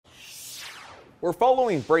We're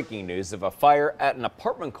following breaking news of a fire at an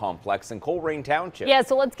apartment complex in Coleraine Township. Yeah,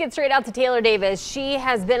 so let's get straight out to Taylor Davis. She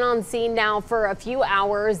has been on scene now for a few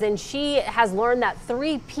hours, and she has learned that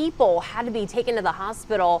 3 people had to be taken to the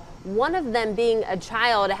hospital, one of them being a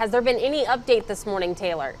child. Has there been any update this morning,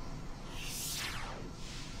 Taylor?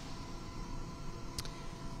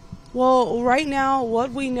 Well, right now,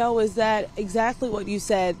 what we know is that exactly what you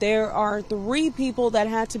said. There are 3 people that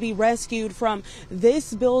had to be rescued from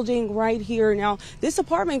this building right here. Now, this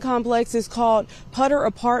apartment complex is called Putter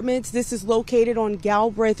Apartments. This is located on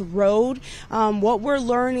Galbraith Road. What we're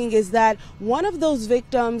learning is that one of those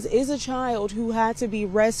victims is a child who had to be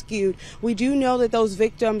rescued. We do know that those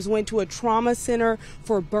victims went to a trauma center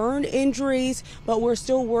for burn injuries, but we're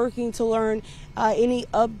still working to learn any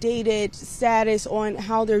updated status on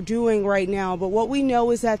how they're doing right now. But what we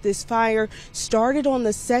know is that this fire started on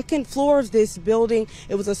the 2nd floor of this building.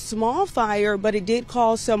 It was a small fire, but it did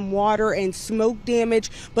cause some water and smoke damage.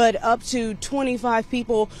 But up to 25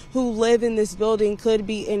 people who live in this building could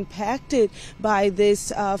be impacted by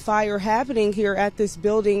this fire happening here at this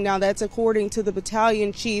building. Now, that's according to the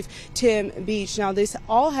battalion chief, Tim Beach. Now, this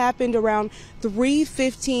all happened around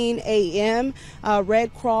 3:15 a.m.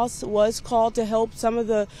 Red Cross was called to help some of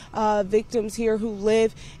the victims here who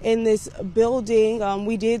live in this building.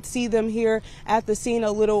 We did see them here at the scene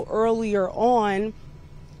a little earlier on.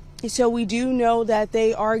 So we do know that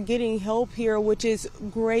they are getting help here, which is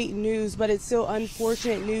great news, but it's still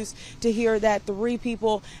unfortunate news to hear that 3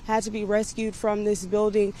 people had to be rescued from this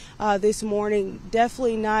building this morning.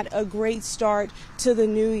 Definitely not a great start to the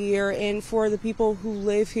new year and for the people who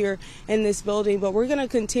live here in this building. But we're going to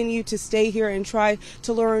continue to stay here and try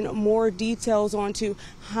to learn more details onto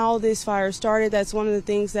how this fire started. That's one of the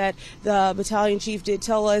things that the battalion chief did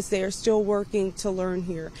tell us. They are still working to learn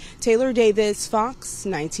here. Taylor Davis, Fox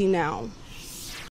 19 Now.